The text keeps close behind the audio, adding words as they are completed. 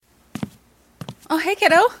Oh, hey,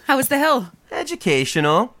 kiddo. How was the hill?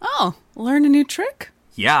 Educational. Oh, learn a new trick?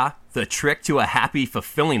 Yeah, the trick to a happy,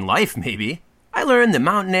 fulfilling life, maybe. I learned that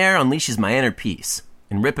mountain air unleashes my inner peace.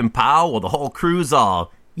 And rip and pow, well, the whole crew's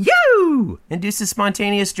all, yoo! Induces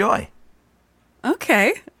spontaneous joy.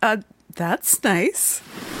 Okay, that's nice.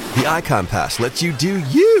 The Icon Pass lets you do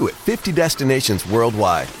you at 50 destinations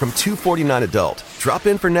worldwide from $249 adult. Drop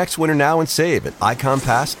in for next winter now and save at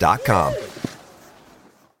iconpass.com.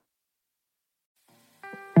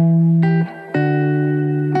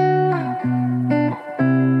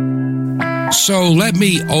 So let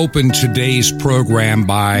me open today's program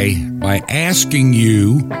by asking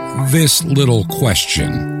you this little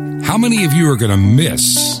question. How many of you are going to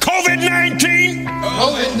miss COVID-19?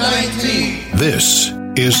 COVID-19. This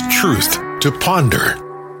is Truth to Ponder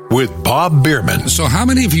with Bob Bierman. So how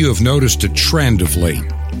many of you have noticed a trend of late?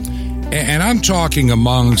 And I'm talking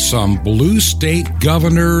among some blue state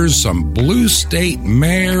governors, some blue state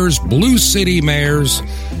mayors, blue city mayors,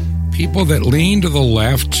 people that lean to the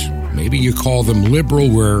left. Maybe you call them liberal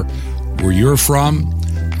where you're from.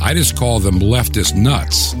 I just call them leftist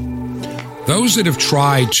nuts. Those that have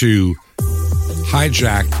tried to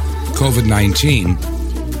hijack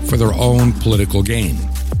COVID-19 for their own political gain.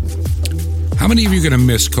 How many of you are going to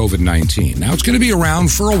miss COVID-19? Now, it's going to be around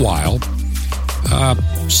for a while.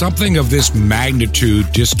 Something of this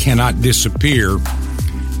magnitude just cannot disappear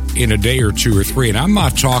in a day or two or three. And I'm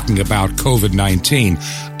not talking about COVID-19.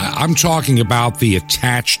 I'm talking about the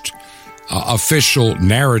attached official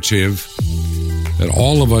narrative that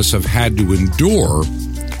all of us have had to endure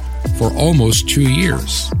for almost 2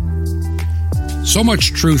 years. So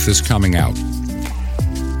much truth is coming out.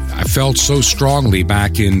 I felt so strongly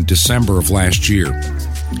back in December of last year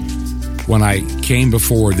when I came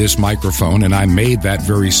before this microphone and I made that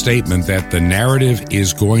very statement that the narrative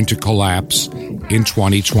is going to collapse in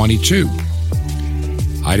 2022.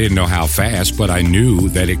 I didn't know how fast, but I knew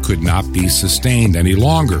that it could not be sustained any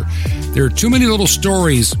longer. There are too many little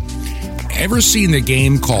stories. Ever seen the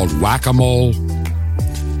game called Whack-A-Mole?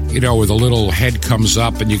 You know, where the little head comes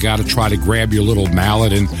up and you got to try to grab your little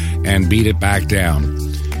mallet and beat it back down.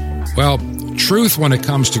 Well, truth when it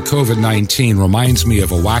comes to COVID-19 reminds me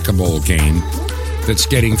of a Whack-A-Mole game that's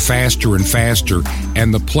getting faster and faster,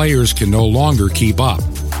 and the players can no longer keep up.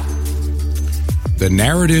 The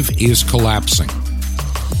narrative is collapsing.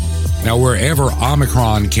 Now, wherever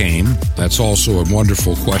Omicron came, that's also a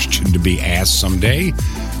wonderful question to be asked someday.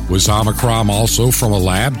 Was Omicron also from a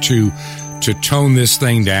lab to tone this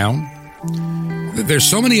thing down? There's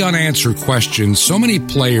so many unanswered questions, so many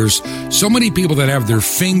players, so many people that have their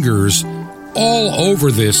fingers all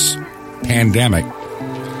over this pandemic.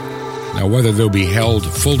 Now, whether they'll be held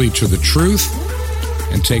fully to the truth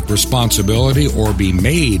and take responsibility or be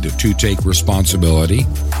made to take responsibility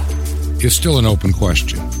is still an open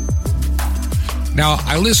question. Now,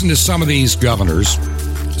 I listen to some of these governors,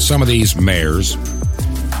 some of these mayors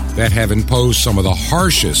that have imposed some of the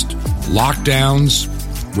harshest lockdowns,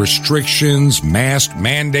 restrictions, mask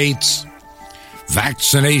mandates,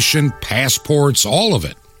 vaccination, passports, all of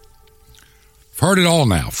it. I've heard it all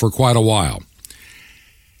now for quite a while.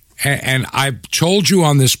 And I've told you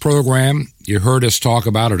on this program, you heard us talk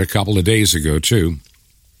about it a couple of days ago too,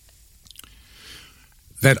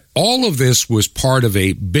 that all of this was part of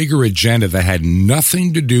a bigger agenda that had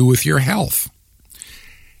nothing to do with your health.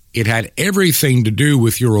 It had everything to do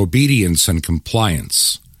with your obedience and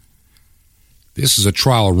compliance. This is a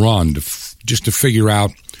trial run just to figure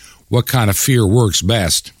out what kind of fear works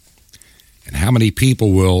best and how many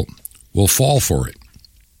people will fall for it.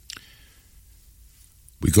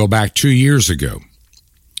 We go back 2 years ago.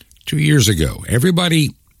 2 years ago,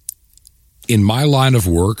 everybody in my line of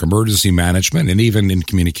work, emergency management, and even in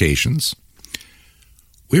communications,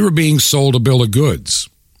 we were being sold a bill of goods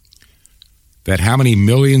that how many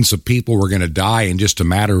millions of people were going to die in just a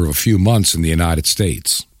matter of a few months in the United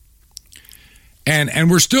States. And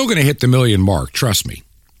we're still going to hit the million mark, trust me.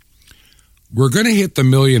 We're going to hit the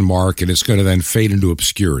million mark, and it's going to then fade into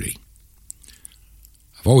obscurity.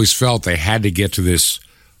 I've always felt they had to get to this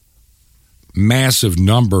massive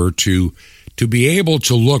number to be able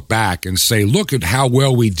to look back and say, look at how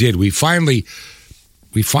well we did. We finally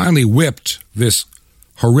whipped this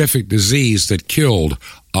horrific disease that killed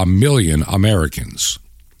 1 million Americans.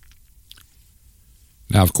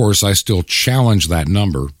 Now, of course, I still challenge that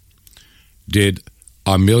number. Did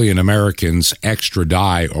 1 million Americans extra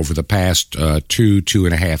die over the past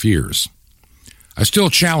 2.5 years? I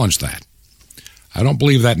still challenge that. I don't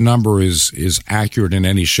believe that number is accurate in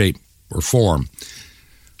any shape or form.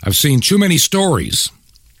 I've seen too many stories,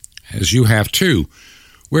 as you have too,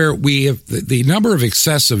 where we have the number of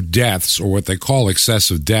excessive deaths, or what they call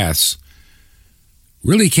excessive deaths,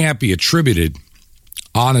 really can't be attributed,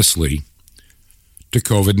 honestly, to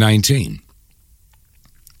COVID-19.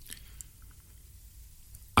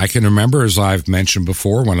 I can remember, as I've mentioned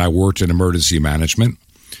before, when I worked in emergency management,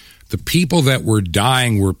 the people that were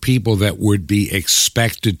dying were people that would be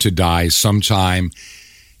expected to die sometime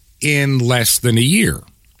in less than a year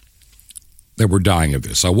that were dying of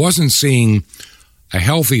this. I wasn't seeing a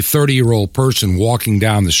healthy 30-year-old person walking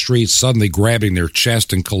down the street suddenly grabbing their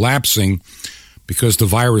chest and collapsing because the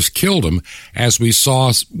virus killed them, as we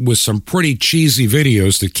saw with some pretty cheesy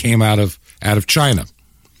videos that came out of China,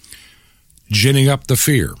 ginning up the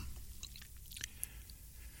fear.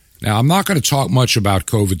 Now, I'm not going to talk much about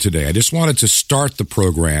COVID today. I just wanted to start the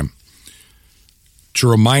program to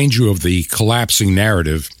remind you of the collapsing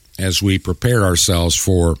narrative as we prepare ourselves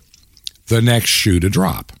for the next shoe to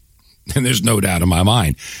drop. And there's no doubt in my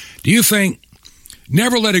mind. Do you think,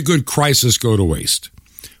 never let a good crisis go to waste?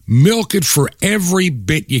 Milk it for every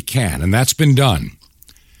bit you can, and that's been done.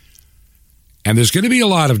 And there's going to be a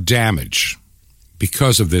lot of damage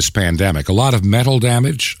because of this pandemic. A lot of mental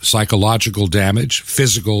damage, psychological damage,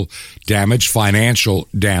 physical damage, financial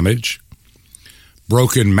damage,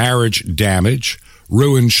 broken marriage damage,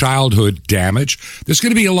 ruined childhood damage. There's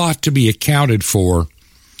going to be a lot to be accounted for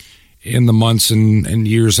in the months and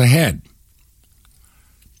years ahead.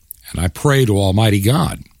 And I pray to Almighty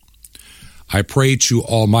God. I pray to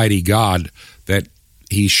Almighty God that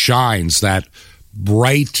He shines that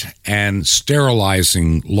bright and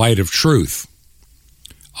sterilizing light of truth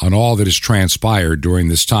on all that has transpired during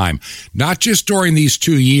this time. Not just during these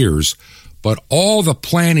 2 years, but all the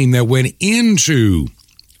planning that went into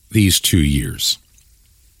these 2 years.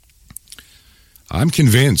 I'm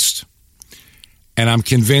convinced, and I'm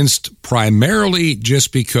convinced primarily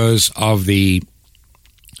just because of the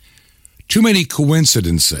too many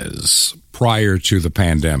coincidences prior to the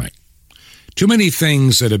pandemic. Too many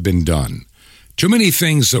things that have been done. Too many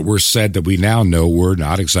things that were said that we now know were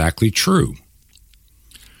not exactly true.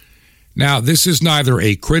 Now, this is neither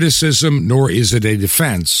a criticism nor is it a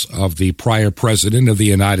defense of the prior president of the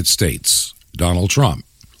United States, Donald Trump.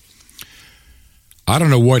 I don't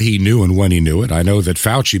know what he knew and when he knew it. I know that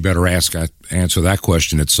Fauci better answer that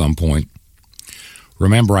question at some point.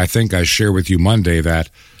 Remember, I think I shared with you Monday that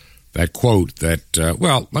quote that,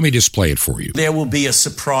 well, let me just play it for you. There will be a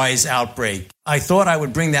surprise outbreak. I thought I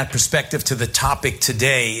would bring that perspective to the topic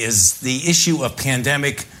today, is the issue of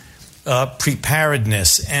pandemic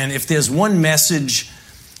preparedness. And if there's one message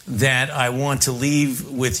that I want to leave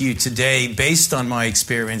with you today based on my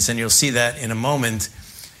experience, and you'll see that in a moment,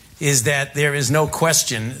 is that there is no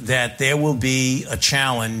question that there will be a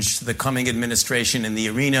challenge to the coming administration in the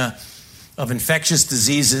arena of infectious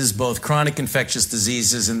diseases, both chronic infectious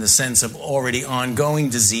diseases in the sense of already ongoing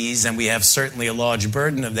disease, and we have certainly a large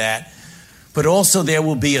burden of that, but also there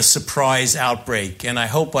will be a surprise outbreak. And I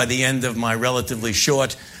hope by the end of my relatively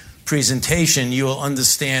short presentation, you will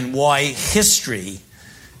understand why history,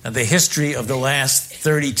 the history of the last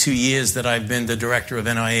 32 years that I've been the director of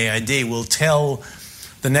NIAID, will tell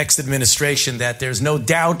the next administration that there's no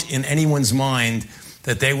doubt in anyone's mind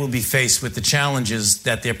that they will be faced with the challenges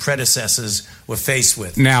that their predecessors were faced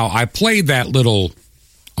with. Now, I played that little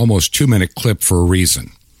almost 2-minute clip for a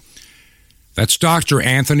reason. That's Dr.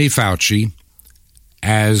 Anthony Fauci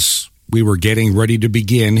as we were getting ready to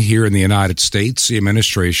begin here in the United States, the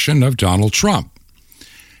administration of Donald Trump.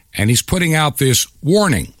 And he's putting out this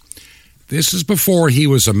warning. This is before he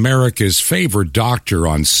was America's favorite doctor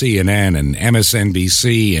on CNN and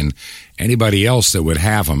MSNBC and anybody else that would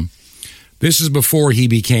have him. This is before he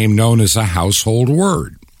became known as a household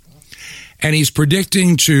word. And he's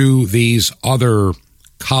predicting to these other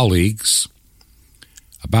colleagues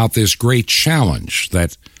about this great challenge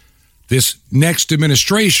that this next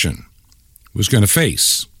administration was going to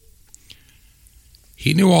face.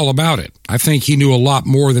 He knew all about it. I think he knew a lot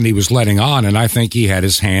more than he was letting on, and I think he had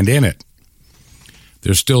his hand in it.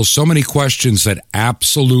 There's still so many questions that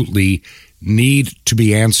absolutely need to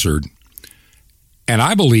be answered. And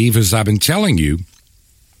I believe, as I've been telling you,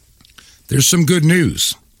 there's some good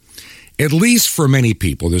news. At least for many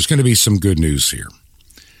people, there's going to be some good news here.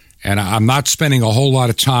 And I'm not spending a whole lot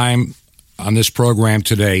of time on this program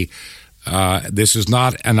today. This is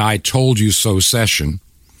not an I told you so session.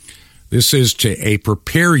 This is a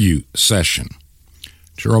prepare you session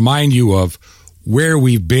to remind you of where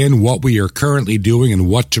we've been, what we are currently doing, and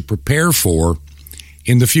what to prepare for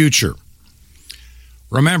in the future.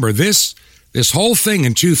 Remember, this whole thing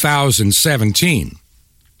in 2017,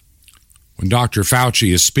 when Dr.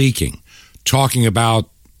 Fauci is speaking, talking about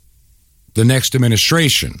the next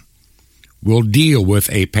administration will deal with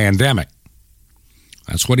a pandemic.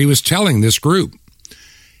 That's what he was telling this group.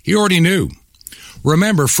 He already knew.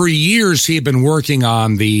 Remember, for years he had been working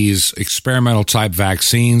on these experimental type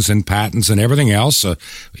vaccines and patents and everything else. He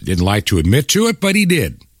didn't like to admit to it, but he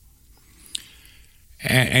did.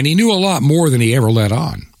 And he knew a lot more than he ever let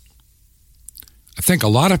on. I think a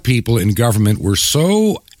lot of people in government were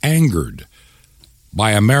so angered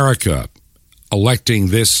by America electing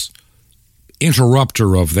this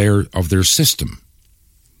interrupter of their system.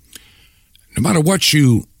 No matter what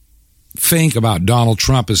you think about Donald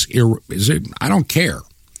Trump, I don't care.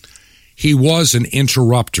 He was an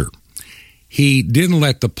interrupter. He didn't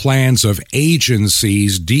let the plans of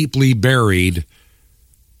agencies deeply buried.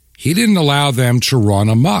 He didn't allow them to run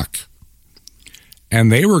amok.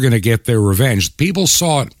 And they were going to get their revenge. People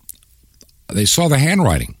saw it. They saw the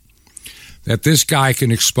handwriting. That this guy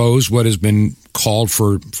can expose what has been called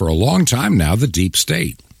for a long time now, the deep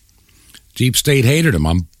state. Deep state hated him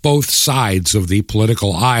on both sides of the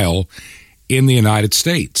political aisle in the United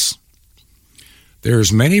States.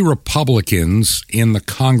 There's many Republicans in the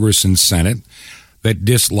Congress and Senate that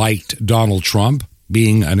disliked Donald Trump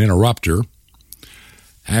being an interrupter,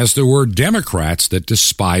 as there were Democrats that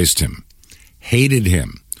despised him, hated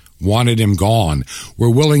him, wanted him gone, were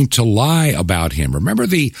willing to lie about him. Remember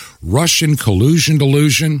the Russian collusion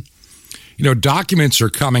delusion? You know, documents are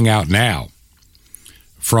coming out now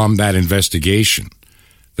from that investigation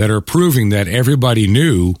that are proving that everybody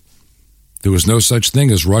knew there was no such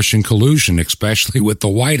thing as Russian collusion, especially with the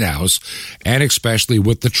White House and especially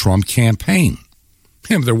with the Trump campaign.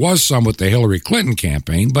 There was some with the Hillary Clinton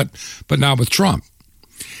campaign, but not with Trump.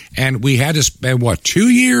 And we had to spend, 2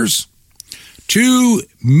 years? 2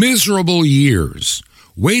 miserable years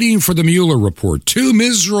waiting for the Mueller report. 2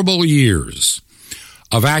 miserable years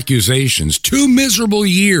of accusations. 2 miserable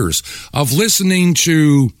years of listening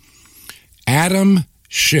to Adam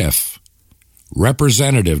Schiff,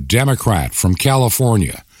 representative Democrat from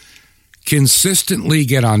California, consistently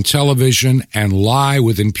get on television and lie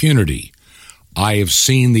with impunity. I have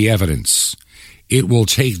seen the evidence. It will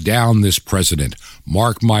take down this president.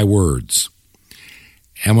 Mark my words.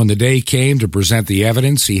 And when the day came to present the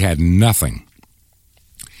evidence, he had nothing.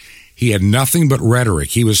 He had nothing but rhetoric.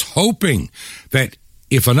 He was hoping that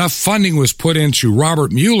if enough funding was put into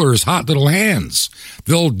Robert Mueller's hot little hands,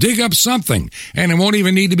 they'll dig up something, and it won't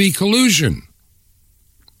even need to be collusion.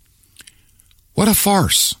 What a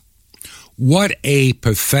farce. What a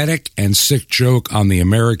pathetic and sick joke on the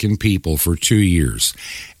American people for 2 years.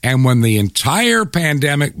 And when the entire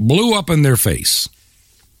pandemic blew up in their face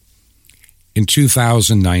in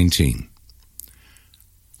 2019,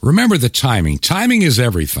 remember the timing. Timing is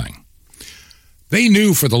everything. They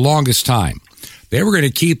knew for the longest time they were going to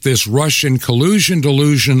keep this Russian collusion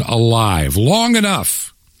delusion alive long enough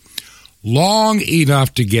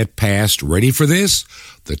to get past, ready for this,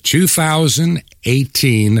 the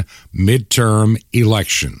 2018 midterm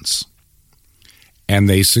elections. And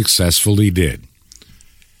they successfully did.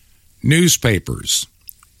 Newspapers,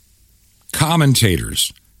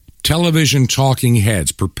 commentators, television talking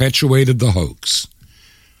heads perpetuated the hoax.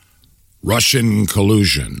 Russian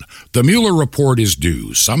collusion. The Mueller report is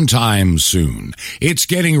due sometime soon. It's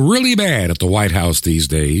getting really bad at the White House these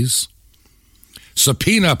days.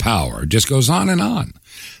 Subpoena power just goes on and on.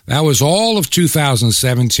 That was all of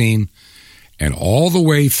 2017 and all the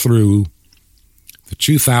way through the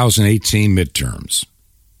 2018 midterms.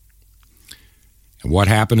 And what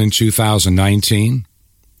happened in 2019?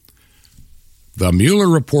 The Mueller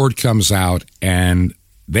report comes out and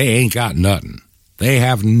they ain't got nothing. They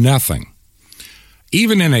have nothing.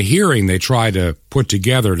 Even in a hearing they try to put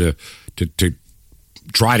together to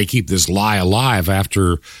try to keep this lie alive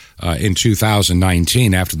after in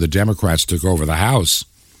 2019, after the Democrats took over the House,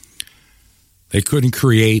 they couldn't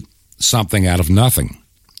create something out of nothing.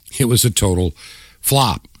 It was a total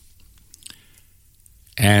flop.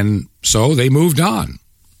 And so they moved on.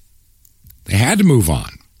 They had to move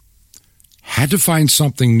on. Had to find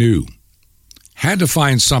something new. Had to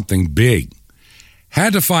find something big.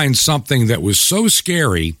 Had to find something that was so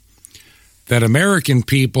scary that American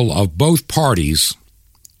people of both parties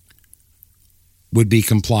would be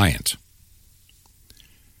compliant.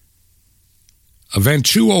 Event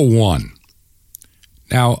 201.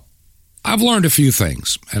 Now, I've learned a few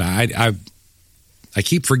things, and I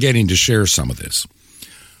keep forgetting to share some of this.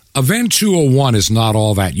 Event 201 is not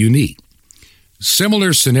all that unique.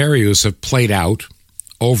 Similar scenarios have played out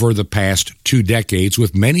over the past 2 decades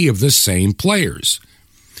with many of the same players,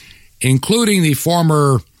 including the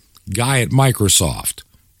former guy at Microsoft,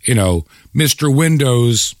 Mr.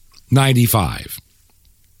 Windows 95.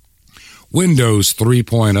 Windows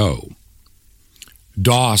 3.0,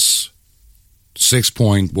 DOS 6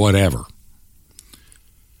 point whatever,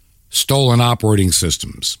 stolen operating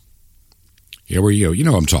systems. Here we go. You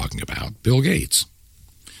know what I'm talking about, Bill Gates.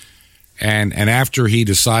 And after he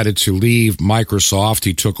decided to leave Microsoft,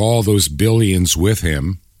 he took all those billions with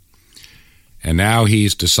him, and now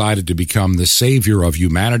he's decided to become the savior of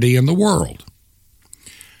humanity and the world.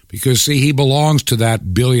 Because, see, he belongs to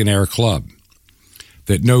that billionaire club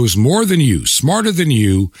that knows more than you, smarter than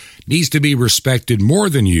you, needs to be respected more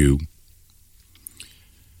than you.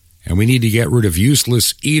 And we need to get rid of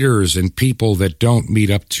useless eaters and people that don't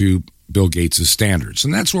meet up to Bill Gates' standards.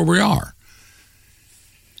 And that's where we are.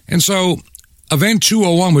 And so Event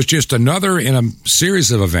 201 was just another in a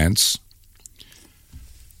series of events.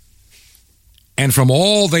 And from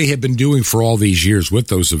all they had been doing for all these years with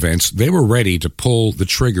those events, they were ready to pull the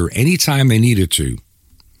trigger anytime they needed to.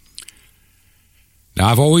 Now,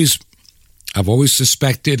 I've always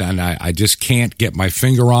suspected, and I just can't get my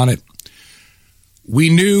finger on it. We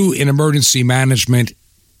knew in emergency management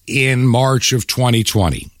in March of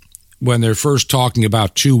 2020, when they're first talking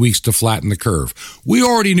about 2 weeks to flatten the curve, we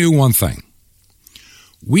already knew one thing.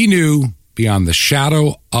 We knew beyond the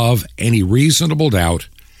shadow of any reasonable doubt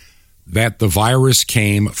that the virus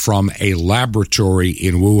came from a laboratory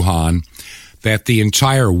in Wuhan, that the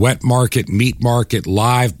entire wet market, meat market,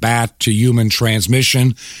 live bat to human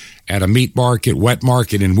transmission at a meat market, wet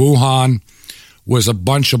market in Wuhan was a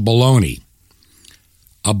bunch of baloney,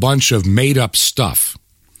 a bunch of made-up stuff.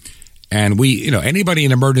 And anybody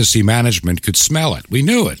in emergency management could smell it. We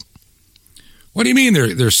knew it. What do you mean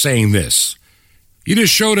they're saying this? You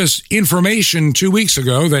just showed us information 2 weeks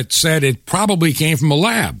ago that said it probably came from a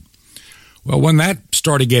lab. Well, when that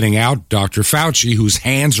started getting out, Dr. Fauci, whose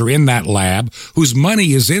hands are in that lab, whose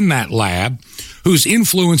money is in that lab, whose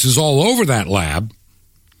influence is all over that lab,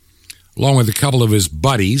 along with a couple of his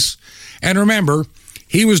buddies. And remember,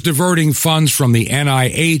 he was diverting funds from the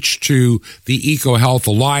NIH to the EcoHealth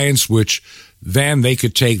Alliance, which then they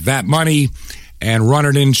could take that money and run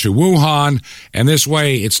it into Wuhan. And this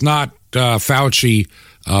way, it's not Fauci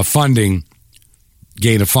funding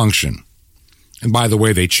gain of function. And by the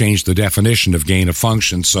way, they changed the definition of gain of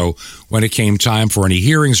function. So when it came time for any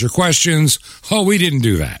hearings or questions, we didn't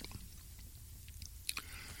do that.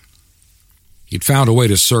 He'd found a way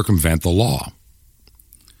to circumvent the law.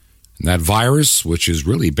 And that virus, which is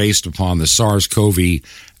really based upon the SARS-CoV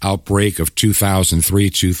outbreak of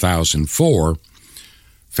 2003-2004,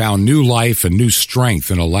 found new life and new strength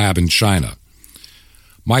in a lab in China.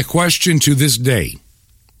 My question to this day,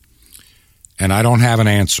 and I don't have an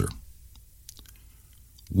answer,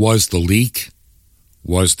 was the leak,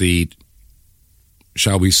 was it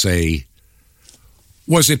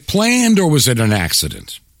planned or was it an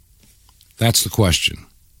accident? That's the question.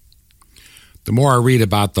 The more I read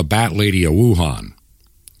about the bat lady of Wuhan,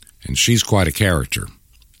 and she's quite a character,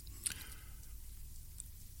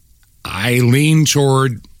 I lean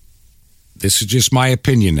toward, this is just my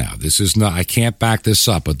opinion now, this is not, I can't back this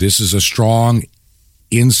up, but this is a strong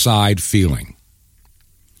inside feeling.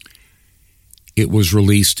 It was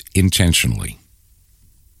released intentionally.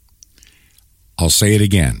 I'll say it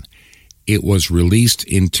again. It was released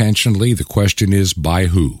intentionally. The question is, by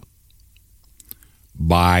who?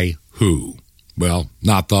 By who? Well,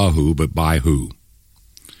 not the who, but by who?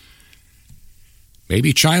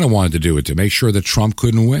 Maybe China wanted to do it to make sure that Trump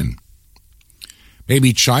couldn't win.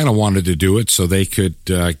 Maybe China wanted to do it so they could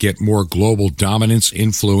get more global dominance,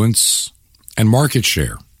 influence, and market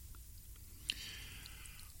share.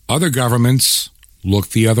 Other governments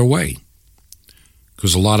looked the other way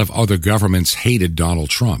because a lot of other governments hated Donald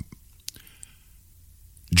Trump.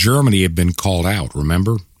 Germany had been called out,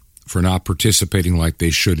 remember, for not participating like they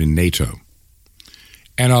should in NATO.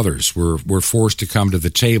 And others were forced to come to the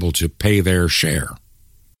table to pay their share.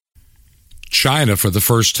 China, for the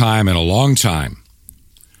first time in a long time,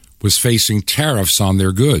 was facing tariffs on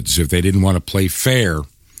their goods if they didn't want to play fair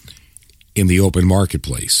in the open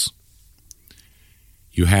marketplace.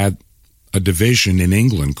 You had a division in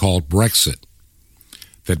England called Brexit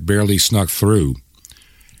that barely snuck through.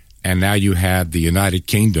 And now you had the United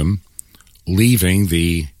Kingdom leaving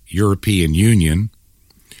the European Union.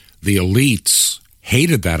 The elites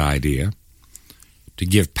hated that idea to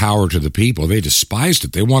give power to the people. They despised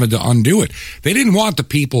it. They wanted to undo it. They didn't want the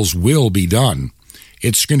people's will be done.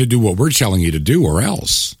 It's going to do what we're telling you to do or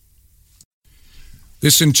else.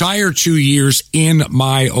 This entire 2 years, in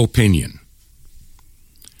my opinion,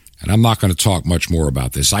 and I'm not going to talk much more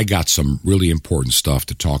about this. I got some really important stuff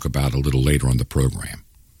to talk about a little later on the program.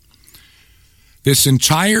 This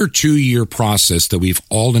entire 2-year process that we've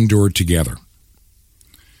all endured together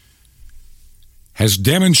has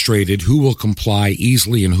demonstrated who will comply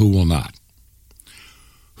easily and who will not.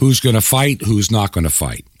 Who's going to fight, who's not going to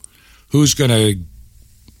fight. Who's going to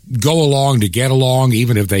go along to get along,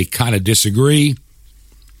 even if they kind of disagree.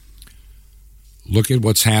 Look at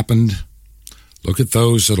what's happened. Look at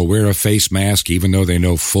those that'll wear a face mask, even though they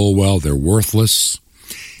know full well they're worthless.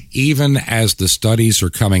 Even as the studies are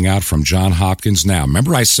coming out from Johns Hopkins now.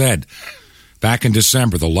 Remember I said back in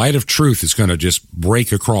December, the light of truth is going to just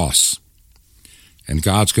break across. And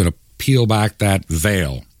God's going to peel back that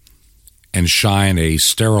veil and shine a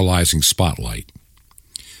sterilizing spotlight.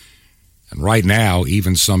 And right now,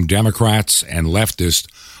 even some Democrats and leftists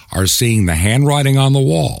are seeing the handwriting on the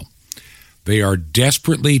wall. They are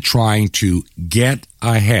desperately trying to get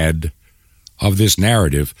ahead of this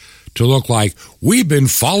narrative to look like we've been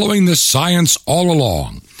following the science all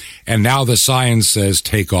along. And now the science says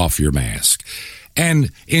take off your mask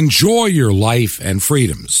and enjoy your life and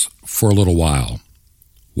freedoms for a little while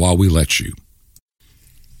we let you.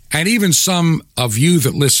 And even some of you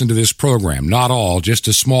that listen to this program, not all, just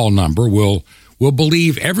a small number, will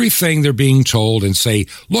believe everything they're being told and say,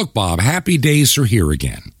 look, Bob, happy days are here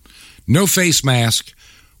again. No face mask.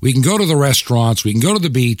 We can go to the restaurants. We can go to the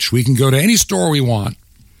beach. We can go to any store we want.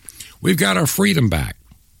 We've got our freedom back.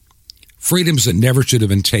 Freedoms that never should have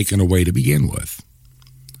been taken away to begin with.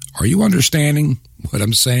 Are you understanding what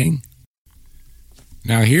I'm saying?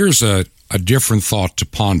 Now, here's a different thought to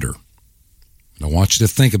ponder. I want you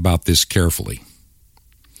to think about this carefully.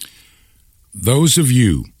 Those of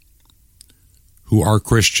you who are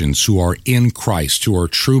Christians, who are in Christ, who are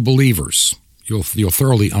true believers, you'll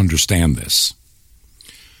thoroughly understand this.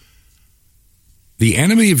 The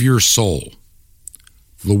enemy of your soul,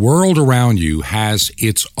 the world around you, has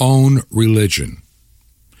its own religion.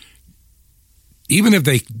 Even if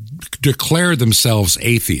they declare themselves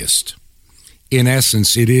atheist, in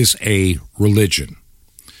essence, it is a religion.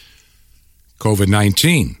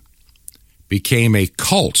 COVID-19 became a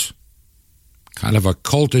cult, kind of a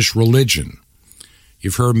cultish religion.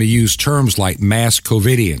 You've heard me use terms like mass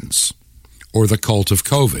COVIDians or the cult of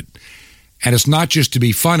COVID. And it's not just to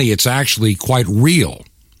be funny, it's actually quite real.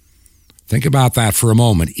 Think about that for a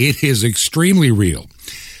moment. It is extremely real.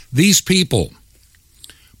 These people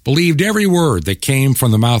believed every word that came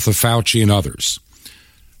from the mouth of Fauci and others,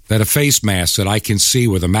 that a face mask that I can see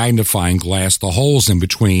with a magnifying glass, the holes in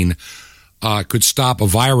between, could stop a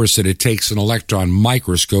virus that it takes an electron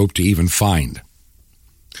microscope to even find.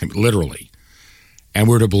 I mean, literally. And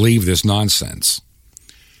we're to believe this nonsense.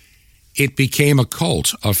 It became a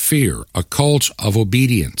cult of fear, a cult of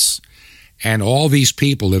obedience. And all these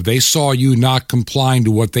people, if they saw you not complying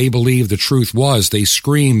to what they believed the truth was, they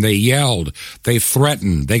screamed, they yelled, they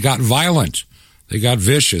threatened, they got violent, they got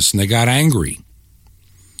vicious, and they got angry.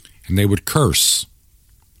 And they would curse.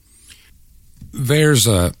 There's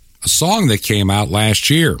a song that came out last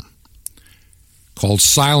year called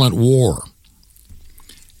Silent War.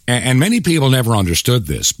 And many people never understood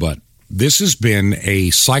this, but this has been a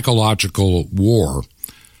psychological war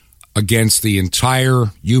against the entire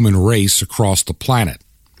human race across the planet.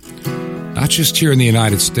 Not just here in the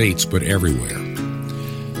United States, but everywhere.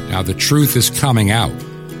 Now, the truth is coming out,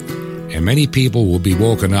 and many people will be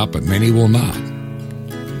woken up, but many will not.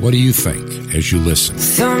 What do you think as you listen?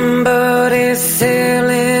 Somebody's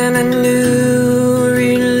selling a new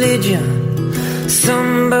religion.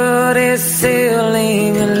 Somebody's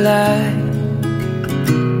selling a lie.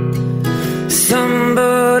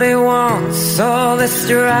 Somebody wants all the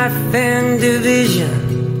strife and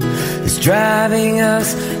division that's driving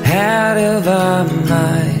us out of our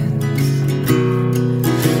minds.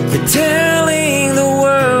 They're telling the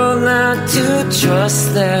world not to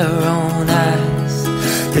trust their own eyes.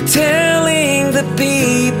 They're telling the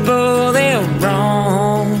people they're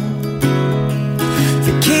wrong.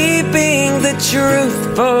 They're keeping the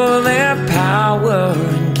truth for their power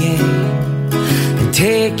and gain, and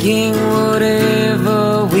taking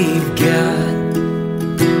whatever we've got.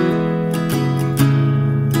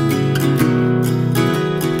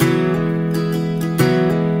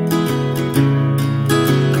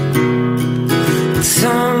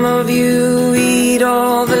 Some of you eat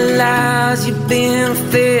all the lies you've been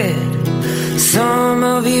fed. Some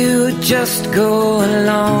of you just go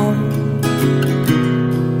along,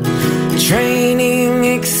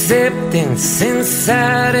 training acceptance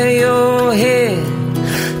inside of your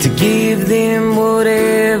head to give them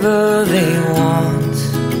whatever they want.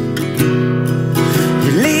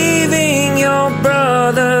 You're leaving your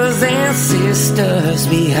brothers and sisters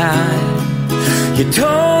behind. You're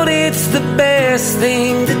told it's the best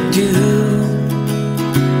thing to do.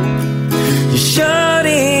 You're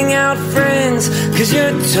shutting out friends 'cause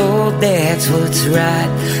you're told that's what's right.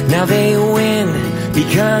 Now they win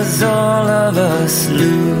because all of us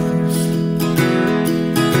lose.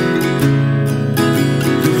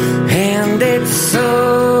 And it's so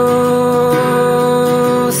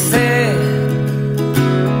sad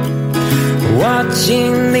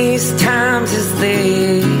watching these times as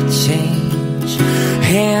they change.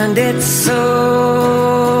 And it's so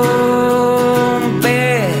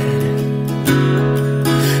bad.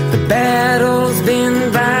 The battle's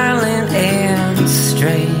been violent and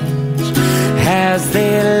strange as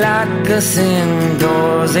they lock us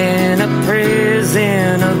indoors in a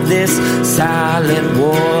prison of this silent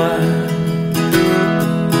war.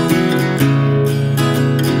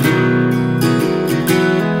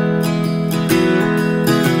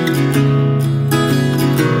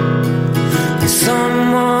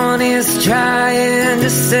 Someone is trying to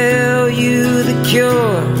sell you the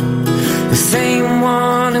cure, the same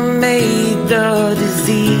one who made the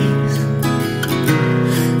disease.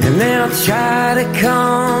 And they'll try to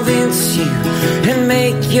convince you and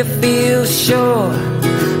make you feel sure,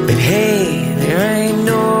 but hey, there ain't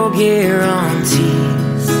no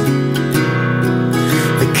guarantees.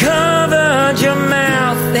 They covered your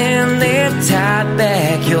mouth and they've tied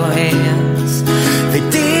back your hands. They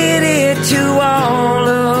did it to all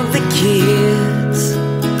of the kids,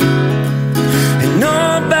 and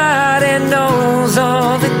nobody knows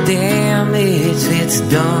all the damage that's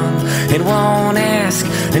done, and won't ask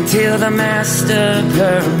until the master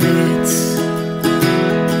permits.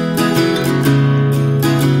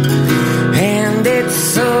 And it's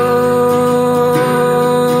so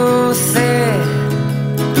sad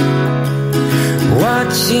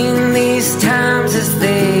watching these times as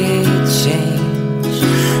they change.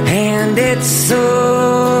 And it's so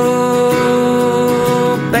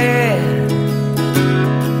bad.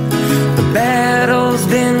 The battle's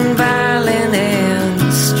been violent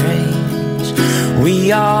and strange.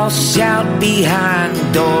 We all shout behind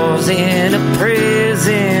doors in a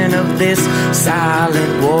prison of this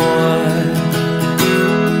silent war.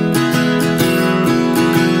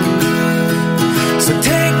 So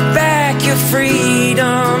take back your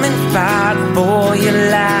freedom and fight for your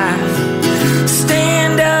life.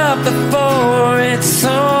 Stand up before it's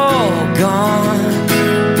all gone.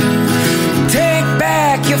 Take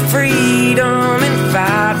back your freedom and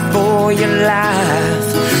fight for your life.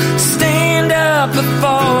 Stand up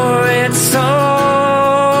before it's all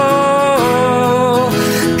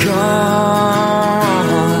gone.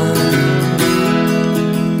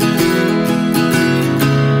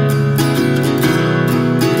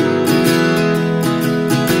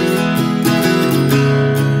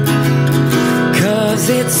 'Cause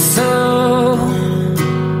it's so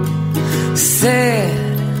sad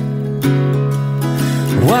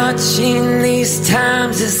watching these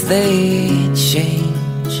times as they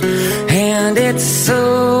change. And it's so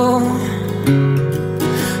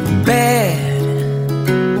bad.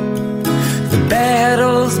 The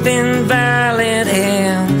battle's been violent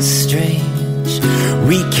and strange.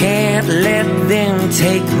 We can't let them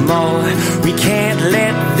take more. We can't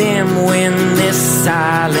let them win this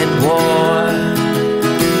silent war.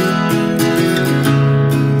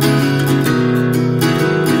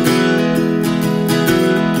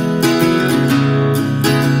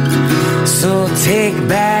 So take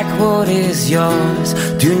back what is yours.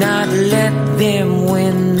 Do not let them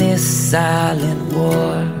win this silent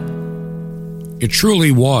war. It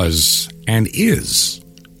truly was and is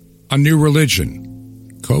a new religion.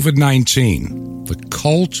 COVID-19, the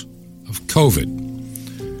cult of COVID.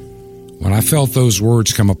 When I felt those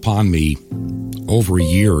words come upon me over a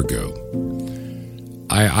year ago,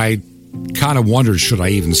 I kind of wondered, should I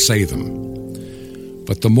even say them?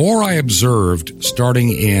 But the more I observed, starting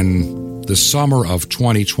in the summer of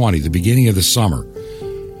 2020, the beginning of the summer,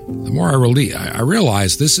 the more I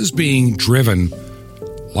realized this is being driven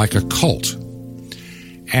like a cult.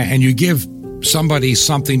 And you give somebody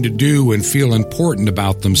something to do and feel important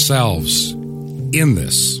about themselves in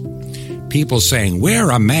this. People saying,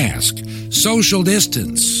 wear a mask, social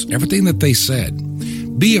distance, everything that they said.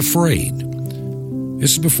 Be afraid.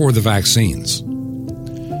 This is before the vaccines.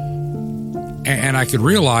 And I could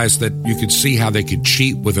realize that you could see how they could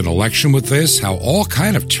cheat with an election with this, how all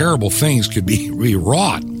kind of terrible things could be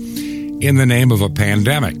wrought in the name of a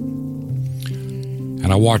pandemic.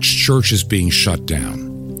 And I watched churches being shut down.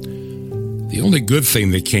 The only good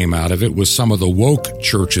thing that came out of it was some of the woke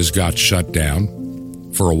churches got shut down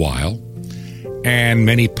for a while. And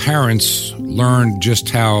many parents learned just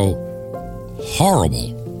how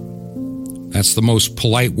horrible, that's the most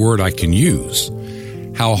polite word I can use,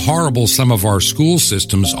 how horrible some of our school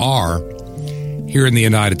systems are here in the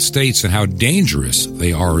United States and how dangerous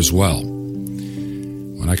they are as well.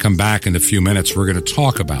 When I come back in a few minutes, we're going to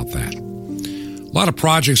talk about that. A lot of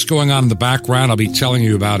projects going on in the background I'll be telling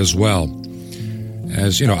you about as well.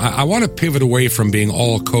 As you know, I want to pivot away from being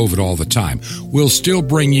all COVID all the time. We'll still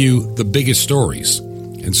bring you the biggest stories,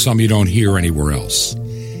 and some you don't hear anywhere else.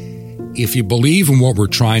 If you believe in what we're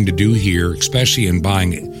trying to do here, especially in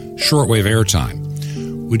buying shortwave airtime,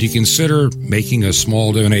 would you consider making a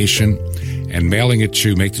small donation and mailing it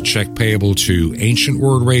to make the check payable to Ancient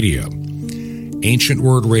Word Radio? Ancient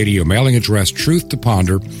Word Radio, mailing address Truth to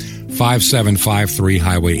Ponder, 5753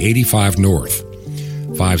 Highway 85 North.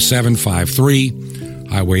 5753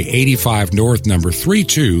 Highway 85 North, number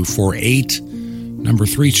 3248. Number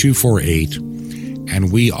 3248.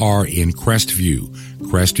 And we are in Crestview,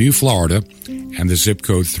 Florida, and the zip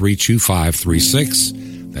code 32536.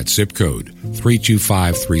 That's zip code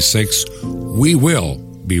 32536. We will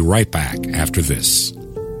be right back after this.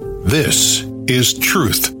 This is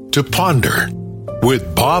Truth to Ponder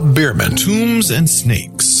with Bob Bierman. Tombs and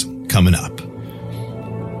snakes coming up.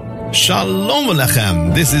 Shalom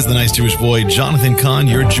Alechem. This is the nice Jewish boy, Jonathan Kahn,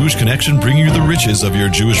 your Jewish connection, bringing you the riches of your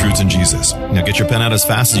Jewish roots in Jesus. Now get your pen out as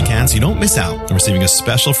fast as you can so you don't miss out on receiving a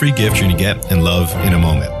special free gift you're going to get and love in a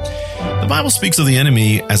moment. The Bible speaks of the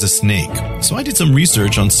enemy as a snake. So I did some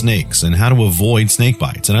research on snakes and how to avoid snake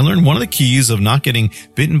bites. And I learned one of the keys of not getting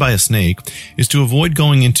bitten by a snake is to avoid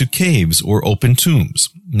going into caves or open tombs.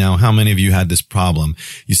 Now, how many of you had this problem?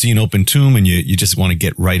 You see an open tomb and you just want to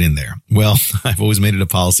get right in there. Well, I've always made it a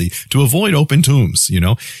policy to avoid open tombs. You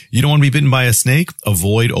don't want to be bitten by a snake.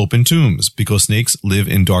 Avoid open tombs because snakes live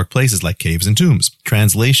in dark places like caves and tombs.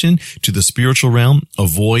 Translation to the spiritual realm,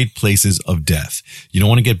 avoid places of death. You don't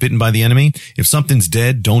want to get bitten by the enemy. If something's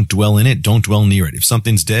dead, don't dwell in it. Don't dwell near it. If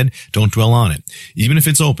something's dead, don't dwell on it. Even if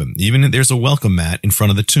it's open, even if there's a welcome mat in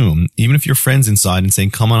front of the tomb, even if your friend's inside and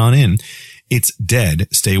saying, come on in, it's dead.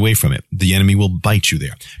 Stay away from it. The enemy will bite you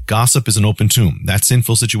there. Gossip is an open tomb. That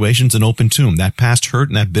sinful situation's an open tomb. That past hurt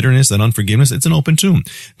and that bitterness, that unforgiveness, it's an open tomb.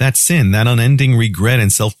 That sin, that unending regret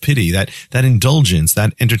and self-pity, that indulgence,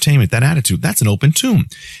 that entertainment, that attitude, that's an open tomb.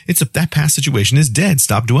 That past situation is dead.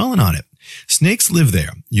 Stop dwelling on it. Snakes live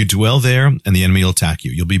there. You dwell there and the enemy will attack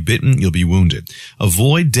you. You'll be bitten. You'll be wounded.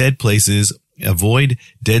 Avoid dead places. Avoid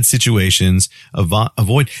dead situations,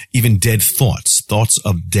 avoid even dead thoughts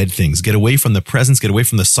of dead things. Get away from the presence, get away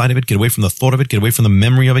from the sight of it, get away from the thought of it, get away from the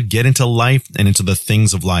memory of it, get into life and into the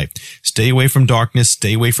things of life. Stay away from darkness,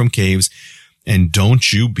 stay away from caves, and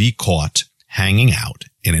don't you be caught hanging out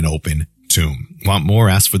in an open tomb. Want more?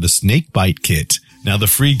 Ask for the Snake Bite Kit. Now, the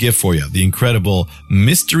free gift for you, the incredible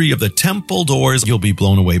Mystery of the Temple Doors, you'll be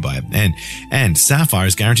blown away by it. And Sapphire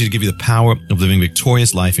is guaranteed to give you the power of living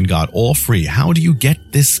victorious life in God, all free. How do you get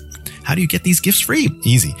this? How do you get these gifts free?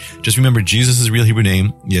 Easy. Just remember Jesus' real Hebrew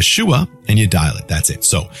name, Yeshua, and you dial it. That's it.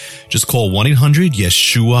 So just call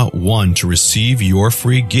 1-800-YESHUA-1 to receive your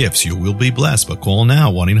free gifts. You will be blessed, but call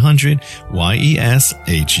now,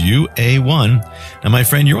 1-800-YESHUA-1. Now, my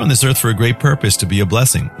friend, you're on this earth for a great purpose, to be a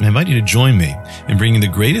blessing. I invite you to join me in bringing the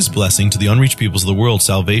greatest blessing to the unreached peoples of the world,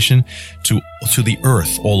 salvation to the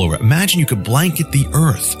earth all over. Imagine you could blanket the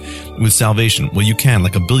earth with salvation. Well, you can,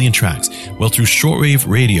 like 1 billion tracks. Well, through shortwave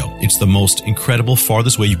radio, it's the most incredible,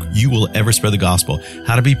 farthest way you will ever spread the gospel.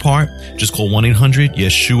 How to be part? Just call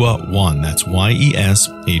 1-800-YESHUA-1. That's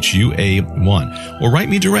YESHUA-1. Or write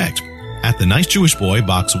me direct at The Nice Jewish Boy,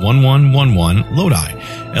 Box 1111, Lodi,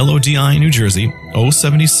 LODI, New Jersey,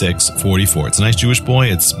 07644. It's a Nice Jewish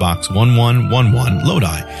Boy. It's Box 1111,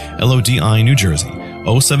 Lodi, LODI, New Jersey,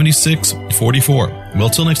 07644. Well,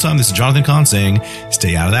 till next time, this is Jonathan Kahn saying,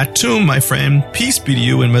 stay out of that tomb, my friend. Peace be to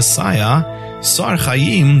you in Messiah, Sar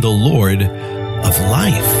Chaim, the Lord of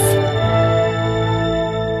life.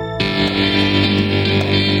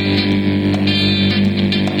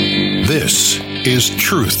 This is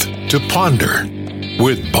Truth to Ponder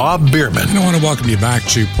with Bob Bierman. And I want to welcome you back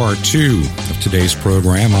to part 2 of today's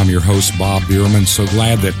program. I'm your host, Bob Bierman. So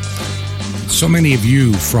glad that so many of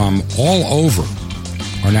you from all over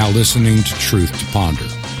are now listening to Truth to Ponder.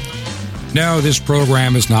 No, this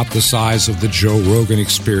program is not the size of the Joe Rogan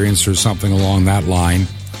Experience or something along that line.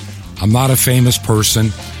 I'm not a famous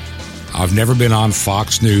person. I've never been on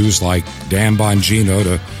Fox News like Dan Bongino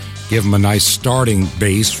to give him a nice starting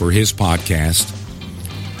base for his podcast.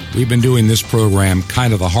 We've been doing this program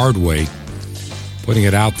kind of the hard way, putting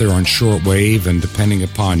it out there on shortwave and depending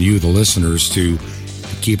upon you, the listeners, to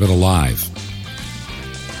keep it alive.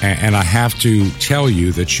 And I have to tell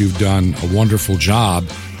you that you've done a wonderful job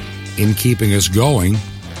in keeping us going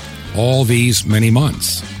all these many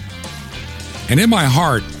months. And in my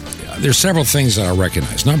heart, there's several things that I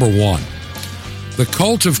recognize. Number one, The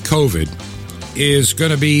cult of COVID is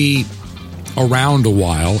going to be around a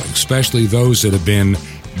while, especially those that have been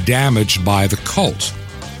damaged by the cult.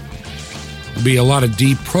 There'll be a lot of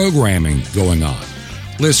deprogramming going on.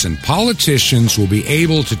 Listen, politicians will be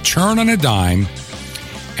able to turn on a dime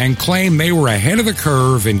and claim they were ahead of the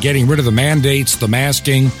curve in getting rid of the mandates, the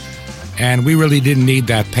masking, and we really didn't need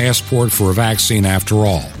that passport for a vaccine after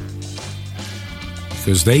all.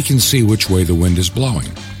 Because they can see which way the wind is blowing.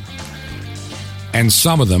 And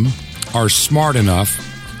some of them are smart enough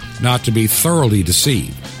not to be thoroughly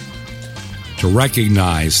deceived, to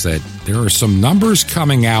recognize that there are some numbers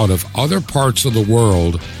coming out of other parts of the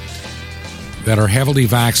world that are heavily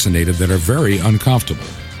vaccinated that are very uncomfortable.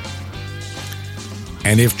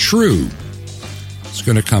 And if true, it's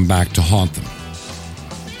going to come back to haunt them.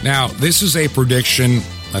 Now, this is a prediction.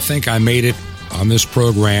 I think I made it on this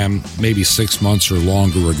program maybe 6 months or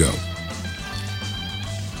longer ago.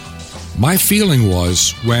 My feeling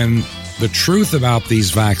was when the truth about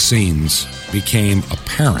these vaccines became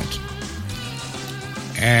apparent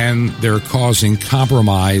and they're causing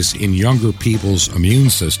compromise in younger people's immune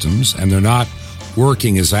systems and they're not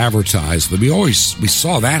working as advertised. We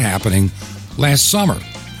saw that happening last summer.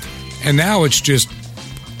 And now it's just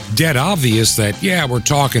dead obvious that, yeah, we're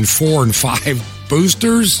talking 4 and 5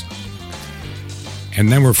 boosters.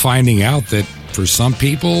 And then we're finding out that for some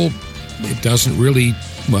people, it doesn't really,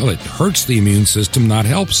 it hurts the immune system, not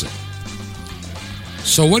helps it.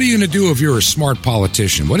 So what are you going to do if you're a smart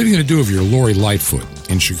politician? What are you going to do if you're Lori Lightfoot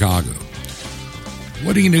in Chicago?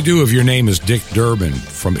 What are you going to do if your name is Dick Durbin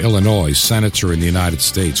from Illinois, senator in the United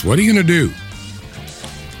States? What are you going to do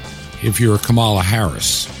if you're Kamala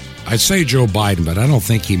Harris? I'd say Joe Biden, but I don't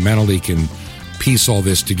think he mentally can piece all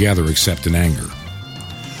this together except in anger.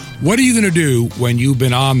 What are you going to do when you've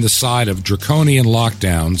been on the side of draconian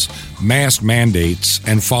lockdowns, mask mandates,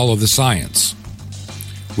 and follow the science,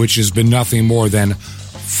 which has been nothing more than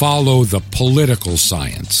follow the political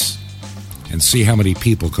science and see how many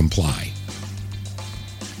people comply?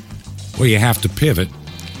 Well, you have to pivot,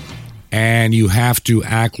 and you have to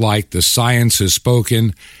act like the science has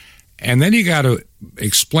spoken, and then you got to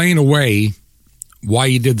explain away why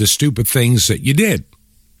you did the stupid things that you did.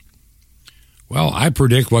 Well, I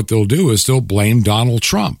predict what they'll do is they'll blame Donald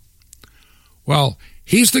Trump. Well,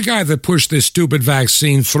 he's the guy that pushed this stupid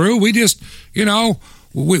vaccine through. We just,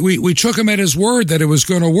 we took him at his word that it was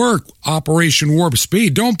going to work. Operation Warp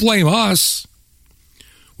Speed. Don't blame us.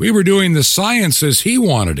 We were doing the science as he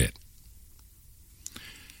wanted it.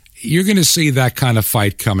 You're going to see that kind of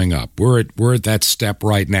fight coming up. We're at that step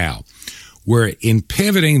right now, where in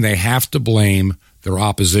pivoting they have to blame their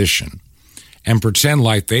opposition and pretend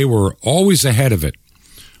like they were always ahead of it,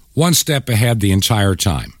 one step ahead the entire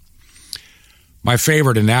time. My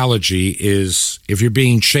favorite analogy is if you're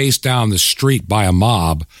being chased down the street by a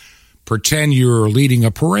mob, pretend you're leading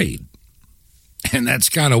a parade. And that's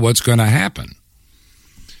kind of what's going to happen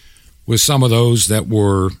with some of those that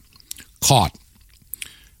were caught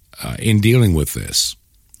in dealing with this.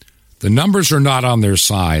 The numbers are not on their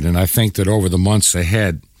side, and I think that over the months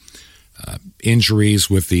ahead, injuries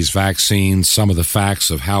with these vaccines, some of the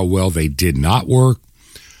facts of how well they did not work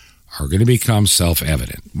are going to become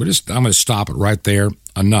self-evident. I'm going to stop it right there.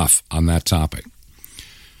 Enough on that topic.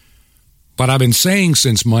 But I've been saying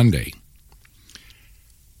since Monday,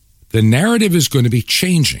 the narrative is going to be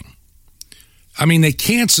changing. I mean, they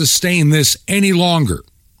can't sustain this any longer.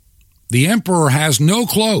 The emperor has no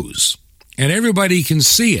clothes, and everybody can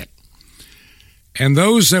see it. And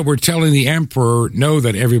those that were telling the emperor know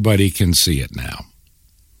that everybody can see it now.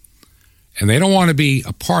 And they don't want to be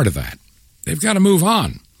a part of that. They've got to move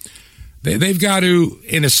on. They've got to,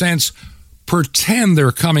 in a sense, pretend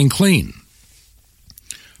they're coming clean.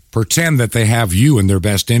 Pretend that they have you in their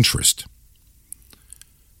best interest.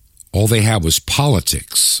 All they had was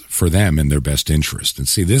politics for them in their best interest. And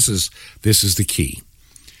see, this is the key.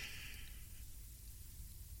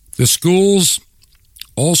 The schools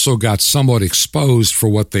also got somewhat exposed for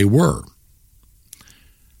what they were.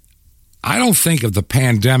 I don't think if the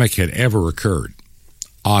pandemic had ever occurred,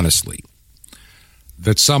 honestly,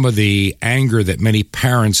 that some of the anger that many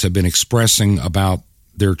parents have been expressing about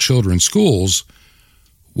their children's schools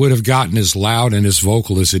would have gotten as loud and as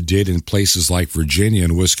vocal as it did in places like Virginia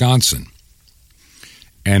and Wisconsin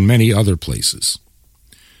and many other places.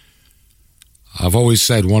 I've always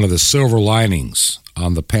said one of the silver linings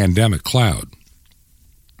on the pandemic cloud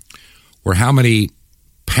were how many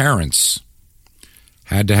parents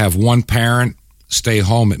had to have one parent stay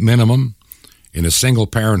home at minimum. In a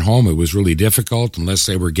single-parent home, it was really difficult unless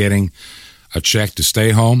they were getting a check to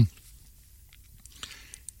stay home.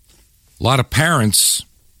 A lot of parents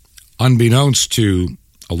unbeknownst to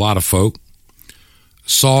a lot of folk,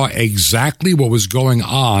 saw exactly what was going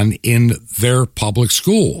on in their public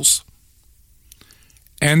schools.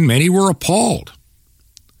 And many were appalled.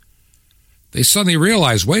 They suddenly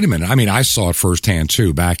realized, wait a minute, I saw it firsthand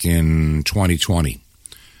too back in 2020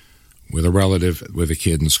 with a relative with a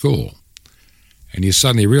kid in school. And you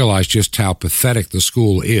suddenly realize just how pathetic the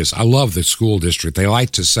school is. I love the school district. They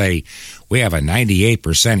like to say, we have a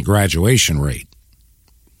 98% graduation rate.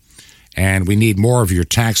 And we need more of your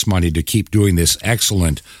tax money to keep doing this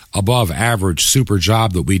excellent, above average, super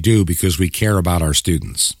job that we do because we care about our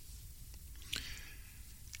students.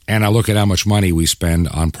 And I look at how much money we spend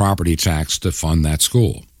on property tax to fund that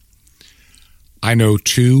school. I know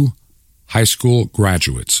 2 high school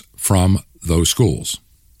graduates from those schools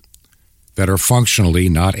that are functionally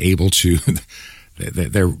not able to,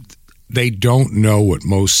 they don't know what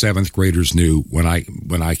most 7th graders knew when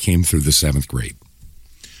I came through the 7th grade.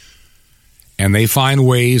 And they find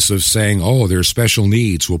ways of saying, oh, there's special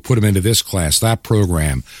needs. We'll put them into this class, that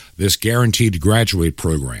program, this guaranteed to graduate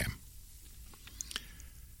program.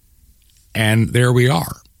 And there we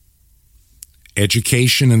are.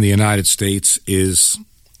 Education in the United States is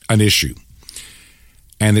an issue.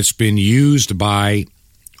 And it's been used by,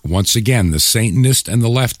 once again, the Satanist and the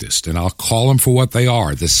leftist. And I'll call them for what they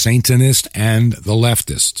are, the Satanist and the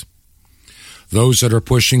leftist. Those that are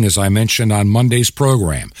pushing, as I mentioned on Monday's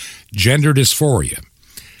program, gender dysphoria.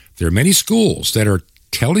 There are many schools that are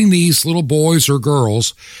telling these little boys or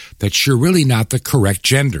girls that you're really not the correct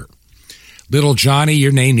gender. Little Johnny,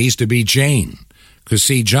 your name needs to be Jane. Because,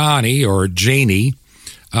 see, Johnny or Janie,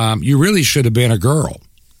 you really should have been a girl.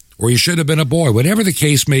 Or you should have been a boy, whatever the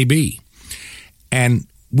case may be. And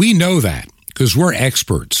we know that because we're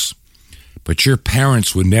experts. But your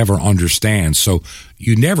parents would never understand. So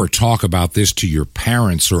you never talk about this to your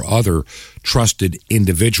parents or other trusted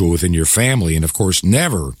individual within your family. And, of course,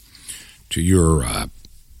 never to your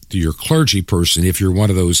clergy person if you're one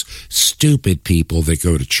of those stupid people that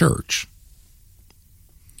go to church.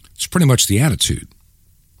 It's pretty much the attitude.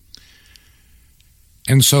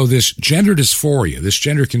 And so this gender dysphoria, this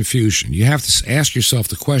gender confusion, you have to ask yourself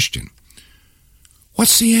the question,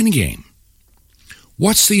 what's the end game?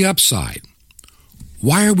 What's the upside?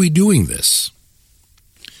 Why are we doing this?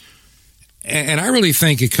 And I really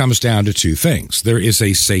think it comes down to 2 things. There is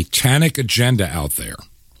a satanic agenda out there.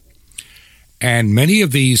 And many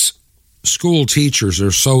of these school teachers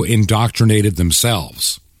are so indoctrinated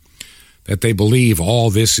themselves that they believe all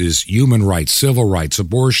this is human rights, civil rights,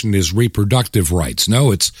 abortion is reproductive rights.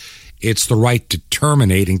 No, it's the right to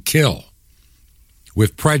terminate and kill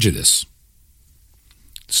with prejudice.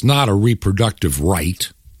 It's not a reproductive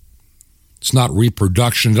right. It's not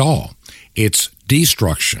reproduction at all. It's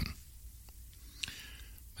destruction.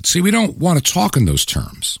 But see, we don't want to talk in those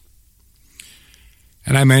terms.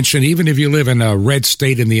 And I mentioned, even if you live in a red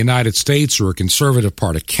state in the United States or a conservative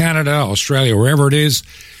part of Canada, Australia, wherever it is,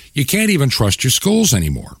 you can't even trust your schools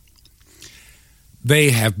anymore. They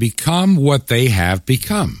have become what they have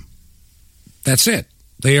become. That's it.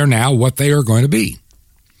 They are now what they are going to be.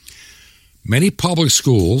 Many public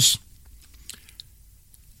schools,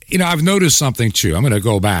 I've noticed something too. I'm going to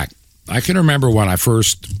go back. I can remember when I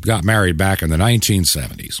first got married back in the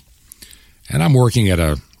 1970s. And I'm working at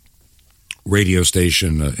a radio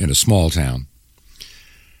station in a small town.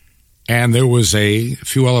 And there was a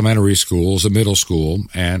few elementary schools, a middle school,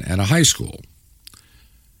 and a high school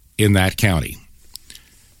in that county.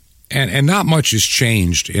 And not much has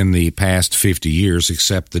changed in the past 50 years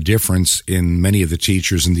except the difference in many of the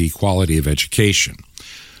teachers and the quality of education.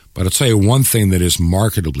 But I'll tell you one thing that is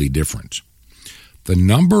markedly different. The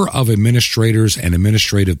number of administrators and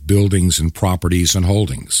administrative buildings and properties and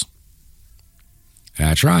holdings.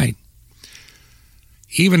 That's right.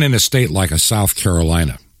 Even in a state like a South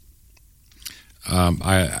Carolina,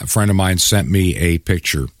 a friend of mine sent me a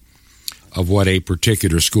picture of what a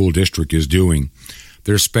particular school district is doing.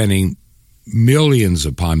 They're spending millions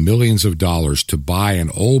upon millions of dollars to buy an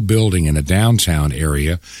old building in a downtown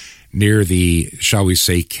area near the, shall we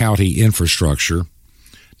say, county infrastructure.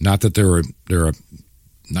 Not that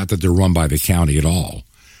they're run by the county at all,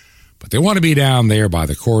 but they want to be down there by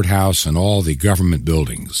the courthouse and all the government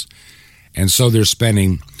buildings. And so they're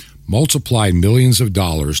spending multiplied millions of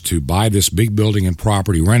dollars to buy this big building and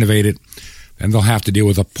property, renovate it, and they'll have to deal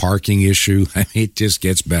with a parking issue. It just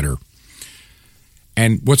gets better.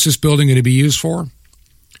 And what's this building going to be used for?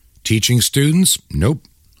 Teaching students? Nope.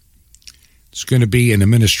 It's going to be an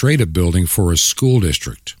administrative building for a school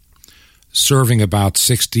district, serving about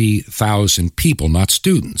 60,000 people, not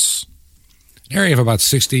students. An area of about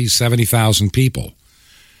 60,000, 70,000 people.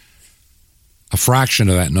 a fraction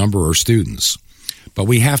of that number are students. But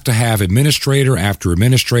we have to have administrator after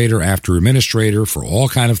administrator after administrator for all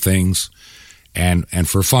kind of things, and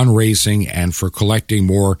for fundraising and for collecting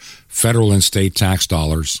more federal and state tax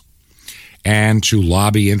dollars, and to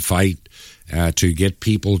lobby and fight to get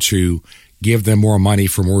people to give them more money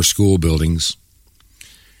for more school buildings.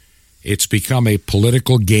 It's become a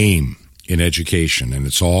political game in education, and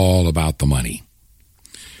it's all about the money.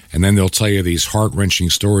 And then they'll tell you these heart-wrenching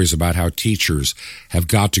stories about how teachers have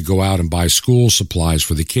got to go out and buy school supplies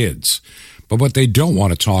for the kids. But what they don't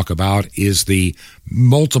want to talk about is the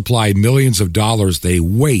multiplied millions of dollars they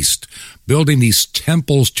waste building these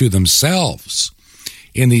temples to themselves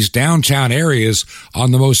in these downtown areas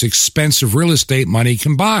on the most expensive real estate money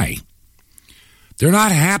can buy. They're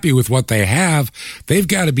not happy with what they have. They've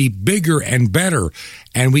got to be bigger and better,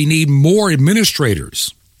 and we need more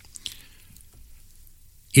administrators.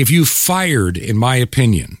 If you fired, in my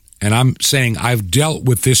opinion, and I'm saying I've dealt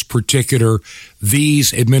with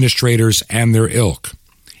these administrators and their ilk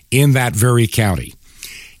in that very county.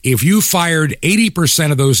 If you fired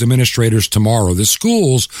 80% of those administrators tomorrow, the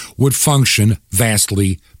schools would function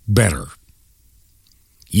vastly better.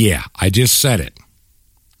 Yeah, I just said it.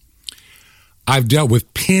 I've dealt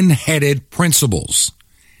with pin-headed principals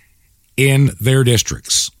in their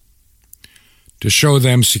districts to show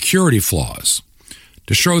them security flaws,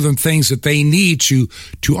 to show them things that they need to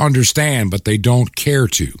understand, but they don't care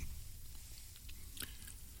to.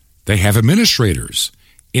 They have administrators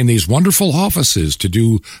in these wonderful offices to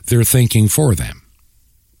do their thinking for them.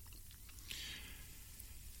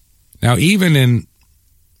 Now, even in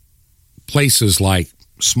places like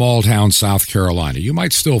small town South Carolina, you'll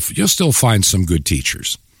still find some good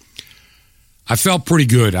teachers. I felt pretty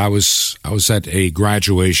good. I was at a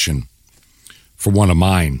graduation for one of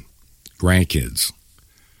mine grandkids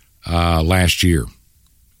last year,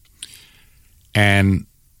 and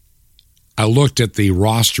I looked at the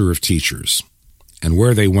roster of teachers and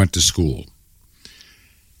where they went to school,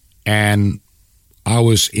 and I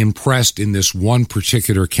was impressed in this one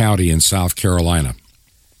particular county in South Carolina,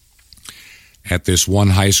 at this one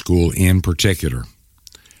high school in particular,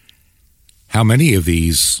 how many of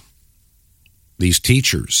these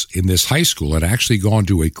teachers in this high school had actually gone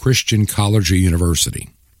to a Christian college or university.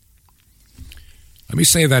 Let me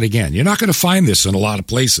say that again. You're not going to find this in a lot of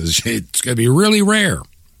places. It's going to be really rare.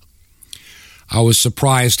 I was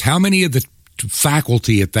surprised how many of the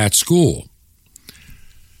faculty at that school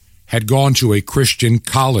had gone to a Christian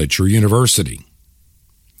college or university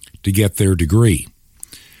to get their degree,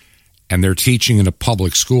 and they're teaching in a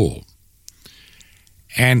public school.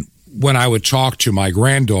 And when I would talk to my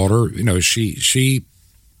granddaughter, she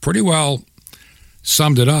pretty well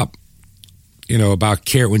summed it up, about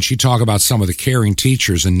care. When she talked about some of the caring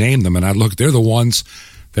teachers and named them, and I'd look, they're the ones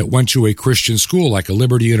that went to a Christian school like a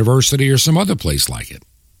Liberty University or some other place like it.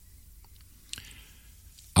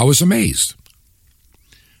 I was amazed.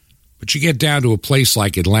 But you get down to a place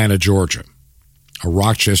like Atlanta, Georgia, or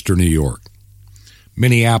Rochester, New York,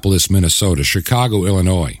 Minneapolis, Minnesota, Chicago,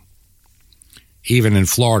 Illinois, even in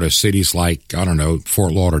Florida, cities like,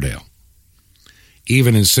 Fort Lauderdale,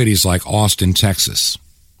 even in cities like Austin, Texas.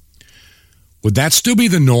 Would that still be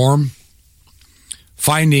the norm?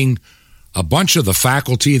 Finding a bunch of the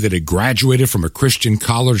faculty that had graduated from a Christian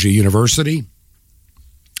college or university?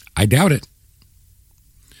 I doubt it.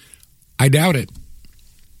 I doubt it.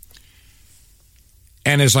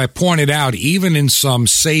 And as I pointed out, even in some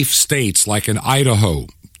safe states like in Idaho,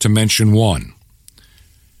 to mention one,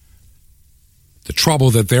 the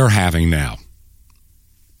trouble that they're having now,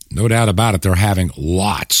 no doubt about it, they're having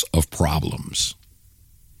lots of problems.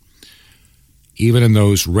 Even in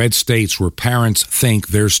those red states where parents think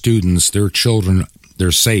their students, their children,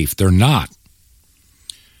 they're safe, they're not.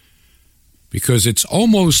 Because it's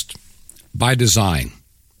almost by design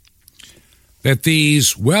that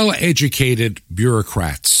these well-educated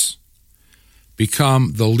bureaucrats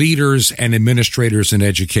become the leaders and administrators in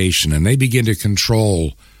education, and they begin to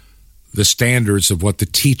control the standards of what the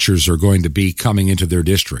teachers are going to be coming into their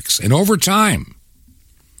districts. And over time,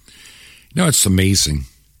 it's amazing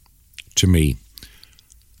to me,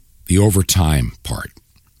 the overtime part.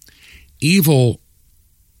 Evil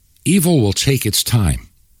will take its time.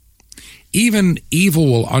 Even evil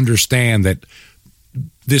will understand that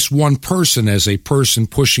this one person, as a person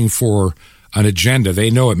pushing for an agenda, they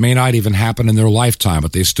know it may not even happen in their lifetime,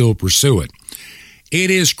 but they still pursue it. It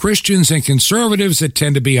is Christians and conservatives that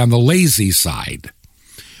tend to be on the lazy side.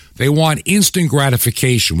 They want instant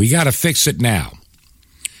gratification. We got to fix it now.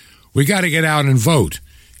 We got to get out and vote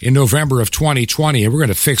in November of 2020, and we're going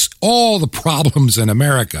to fix all the problems in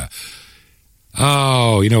America.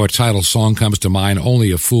 Oh, you know, a title song comes to mind,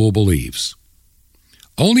 Only a Fool Believes.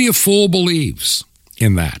 Only a fool believes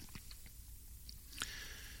in that.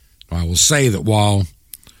 I will say that while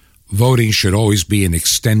voting should always be an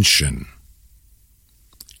extension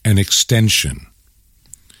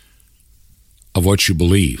of what you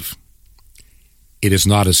believe, it is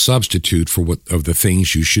not a substitute for what of the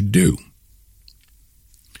things you should do.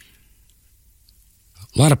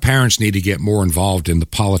 A lot of parents need to get more involved in the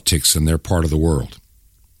politics in their part of the world.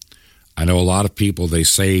 I know a lot of people, they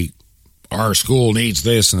say, our school needs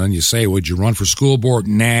this, and then you say, would you run for school board?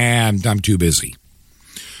 Nah, I'm too busy.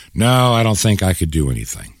 No, I don't think I could do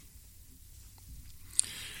anything.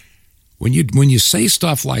 When you say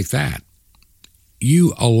stuff like that,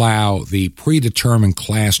 you allow the predetermined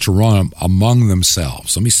class to run among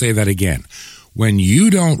themselves. Let me say that again. When you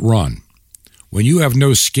don't run, when you have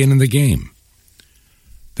no skin in the game,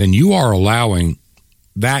 then you are allowing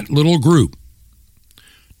that little group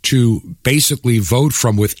to basically vote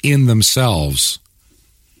from within themselves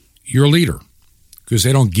your leader, because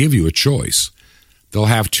they don't give you a choice. They'll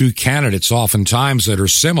have two candidates oftentimes that are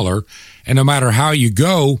similar, and no matter how you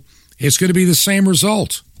go, it's going to be the same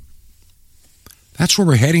result. That's where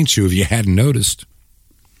we're heading to, if you hadn't noticed.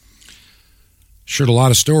 Shared a lot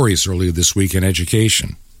of stories earlier this week in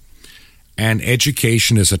education. And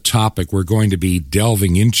education is a topic we're going to be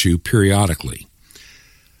delving into periodically.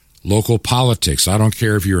 Local politics. I don't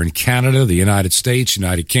care if you're in Canada, the United States,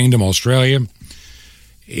 United Kingdom, Australia.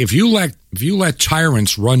 If you let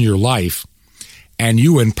tyrants run your life and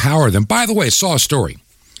you empower them. By the way, I saw a story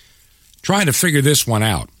trying to figure this one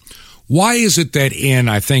out. Why is it that in,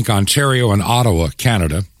 I think, Ontario and Ottawa,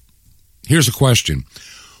 Canada, here's a question.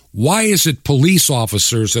 Why is it police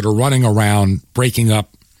officers that are running around breaking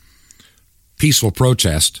up peaceful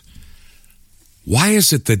protest, why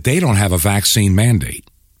is it that they don't have a vaccine mandate,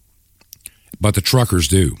 but the truckers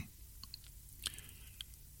do?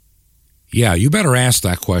 Yeah, you better ask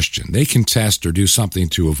that question. They can test or do something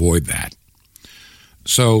to avoid that.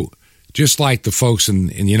 So just like the folks in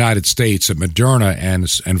the United States at Moderna and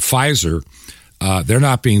Pfizer, they're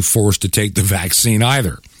not being forced to take the vaccine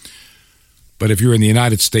either. But if you're in the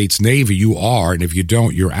United States Navy, you are, and if you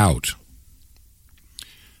don't, you're out.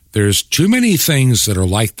 There's too many things that are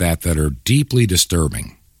like that are deeply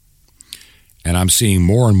disturbing, and I'm seeing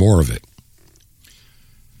more and more of it.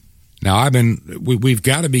 Now, we've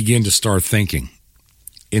got to begin to start thinking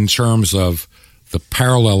in terms of the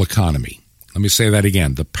parallel economy. Let me say that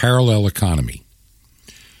again, the parallel economy.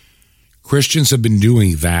 Christians have been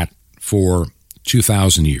doing that for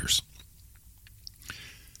 2,000 years.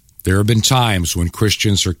 There have been times when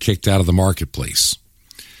Christians are kicked out of the marketplace.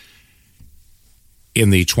 In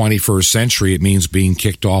the 21st century, it means being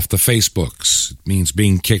kicked off the Facebooks. It means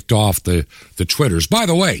being kicked off the Twitters. By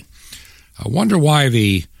the way, I wonder why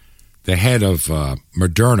the head of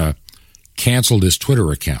Moderna canceled his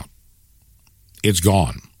Twitter account. It's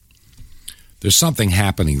gone. There's something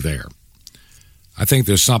happening there. I think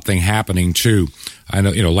there's something happening, too. I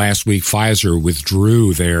know, last week Pfizer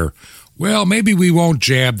withdrew their, well, maybe we won't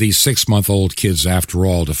jab these 6-month-old kids after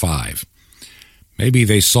all to 5. Maybe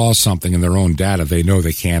they saw something in their own data they know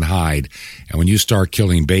they can't hide. And when you start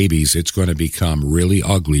killing babies, it's going to become really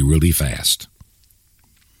ugly really fast.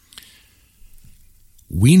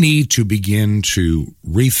 We need to begin to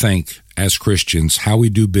rethink as Christians how we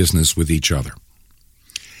do business with each other.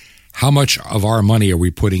 How much of our money are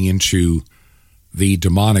we putting into the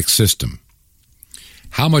demonic system?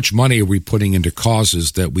 How much money are we putting into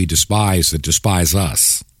causes that we despise, that despise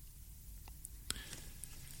us?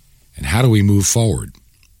 And how do we move forward?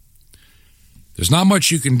 There's not much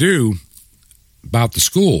you can do about the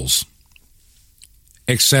schools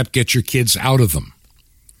except get your kids out of them.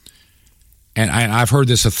 And I've heard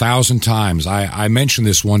this 1,000 times. I mentioned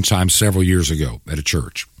this one time several years ago at a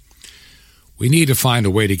church. We need to find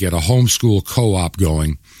a way to get a homeschool co-op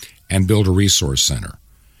going and build a resource center.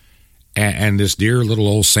 And this dear little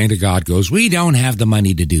old saint of God goes, we don't have the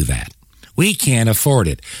money to do that. We can't afford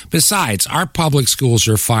it. Besides, our public schools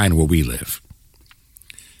are fine where we live.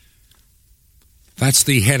 That's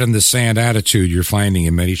the head in the sand attitude you're finding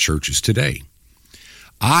in many churches today.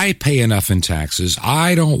 I pay enough in taxes.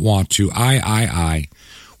 I don't want to.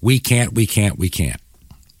 We can't.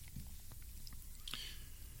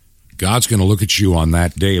 God's going to look at you on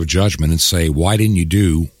that day of judgment and say, why didn't you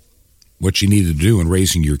do what you needed to do in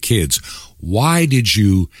raising your kids? Why did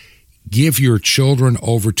you give your children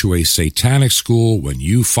over to a satanic school when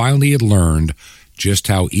you finally had learned just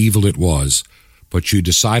how evil it was, but you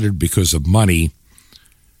decided because of money,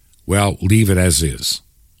 well, leave it as is?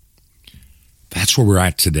 That's where we're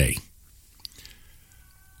at today.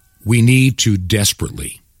 We need to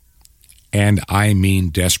desperately, and I mean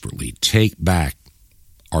desperately, take back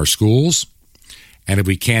our schools. And if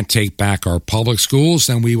we can't take back our public schools,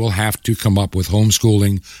 then we will have to come up with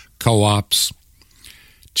homeschooling co-ops.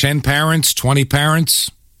 10 parents, 20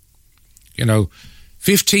 parents,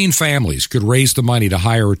 15 families could raise the money to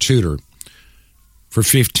hire a tutor for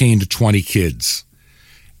 15 to 20 kids.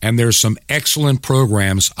 And there's some excellent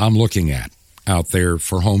programs I'm looking at out there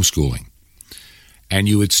for homeschooling. And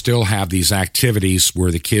you would still have these activities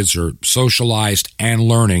where the kids are socialized and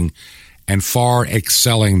learning and far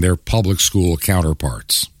excelling their public school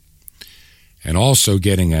counterparts. And also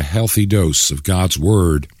getting a healthy dose of God's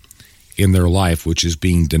Word in their life, which is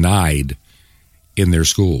being denied in their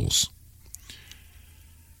schools.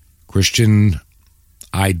 Christian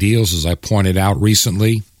ideals, as I pointed out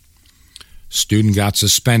recently, student got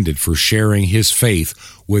suspended for sharing his faith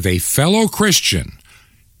with a fellow Christian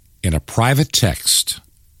in a private text,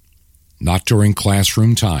 not during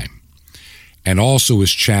classroom time, and also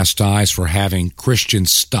was chastised for having Christian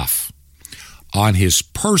stuff on his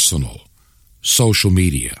personal social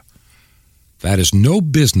media. That is no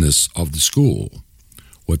business of the school.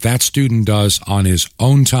 What that student does on his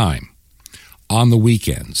own time, on the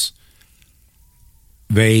weekends,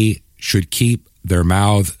 they should keep their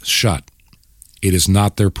mouths shut. It is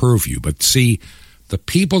not their purview. But see, the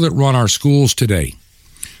people that run our schools today,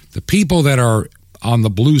 the people that are on the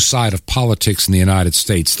blue side of politics in the United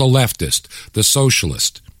States, the leftist, the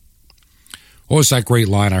socialist. What was that great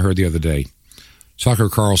line I heard the other day? Tucker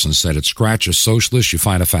Carlson said, "At scratch a socialist, you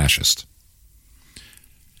find a fascist."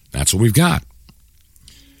 That's what we've got.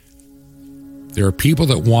 There are people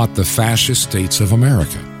that want the fascist states of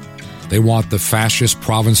America. They want the fascist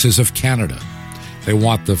provinces of Canada. They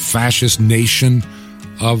want the fascist nation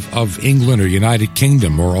of England or United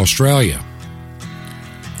Kingdom or Australia.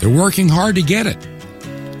 They're working hard to get it.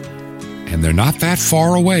 And they're not that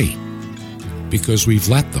far away because we've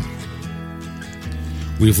let them.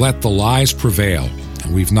 We've let the lies prevail,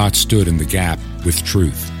 and we've not stood in the gap with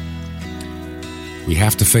truth. We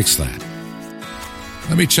have to fix that.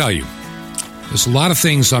 Let me tell you, there's a lot of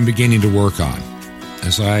things I'm beginning to work on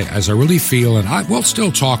as I really feel, and I will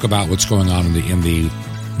still talk about what's going on in the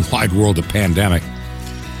wide world of pandemic,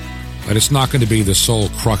 but it's not going to be the sole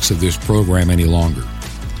crux of this program any longer,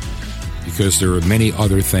 because there are many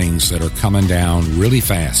other things that are coming down really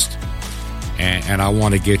fast, and I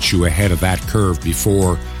want to get you ahead of that curve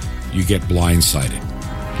before you get blindsided.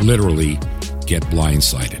 Literally get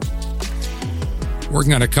blindsided.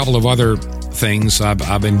 Working on a couple of other things.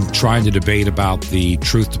 I've been trying to debate about the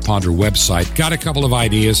Truth to Ponder website. Got a couple of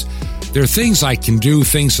ideas. There are things I can do,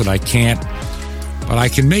 things that I can't, but I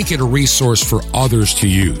can make it a resource for others to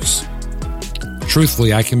use.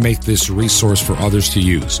 Truthfully, I can make this a resource for others to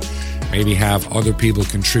use. Maybe have other people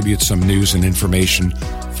contribute some news and information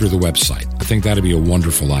through the website. I think that'd be a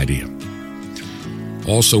wonderful idea.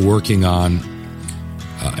 Also working on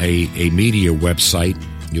a media website.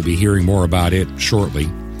 You'll be hearing more about it shortly,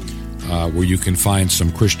 where you can find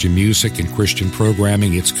some Christian music and Christian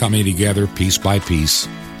programming. It's coming together piece by piece.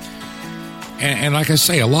 And like I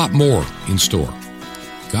say, a lot more in store.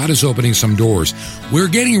 God is opening some doors. We're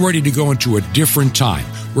getting ready to go into a different time.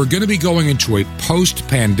 We're going to be going into a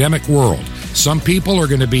post-pandemic world. Some people are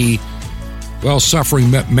going to be,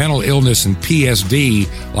 suffering mental illness and PSD,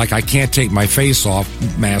 like I can't take my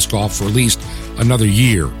mask off for at least another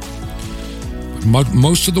year. But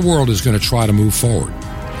most of the world is going to try to move forward.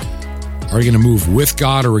 Are you going to move with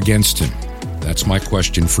God or against Him? That's my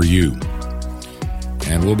question for you.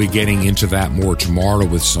 And we'll be getting into that more tomorrow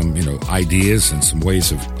with some, ideas and some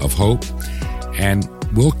ways of hope. And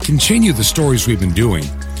we'll continue the stories we've been doing,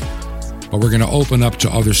 but we're going to open up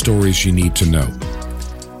to other stories you need to know.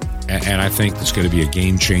 And I think it's going to be a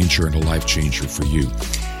game changer and a life changer for you.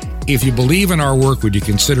 If you believe in our work, would you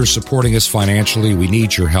consider supporting us financially? We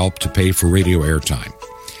need your help to pay for radio airtime.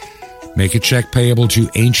 Make a check payable to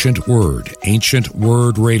Ancient Word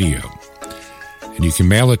Radio. And you can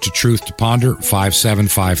mail it to Truth to Ponder,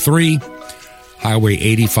 5753, Highway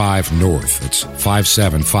 85 North. That's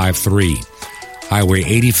 5753, Highway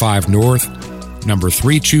 85 North, number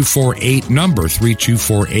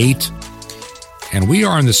 3248. And we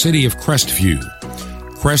are in the city of Crestview,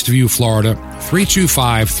 Florida,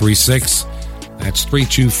 32536. That's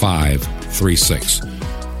 32536.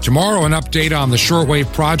 Tomorrow, an update on the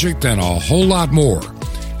Shortwave Project and a whole lot more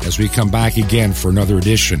as we come back again for another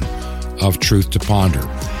edition of Truth to Ponder.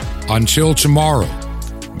 Until tomorrow,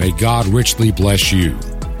 may God richly bless you.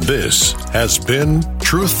 This has been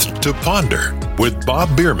Truth to Ponder with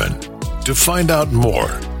Bob Bierman. To find out more,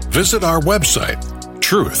 visit our website,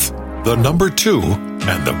 truth-to-ponder.com. the number 2,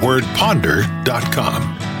 and the word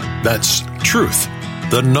ponder.com. That's truth,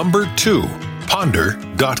 the number 2,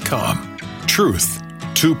 ponder.com. Truth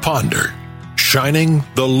to ponder, shining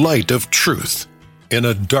the light of truth in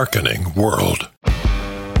a darkening world.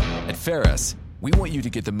 At Ferris, we want you to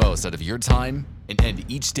get the most out of your time and end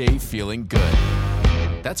each day feeling good.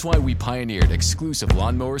 That's why we pioneered exclusive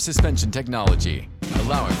lawnmower suspension technology,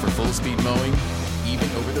 allowing for full-speed mowing, even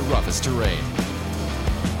over the roughest terrain.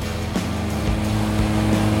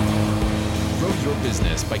 Grow your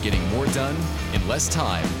business by getting more done in less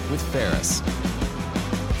time with Ferris.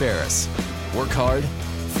 Ferris. Work hard,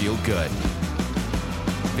 feel good.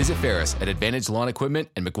 Visit Ferris at Advantage Lawn Equipment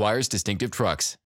and McGuire's Distinctive Trucks.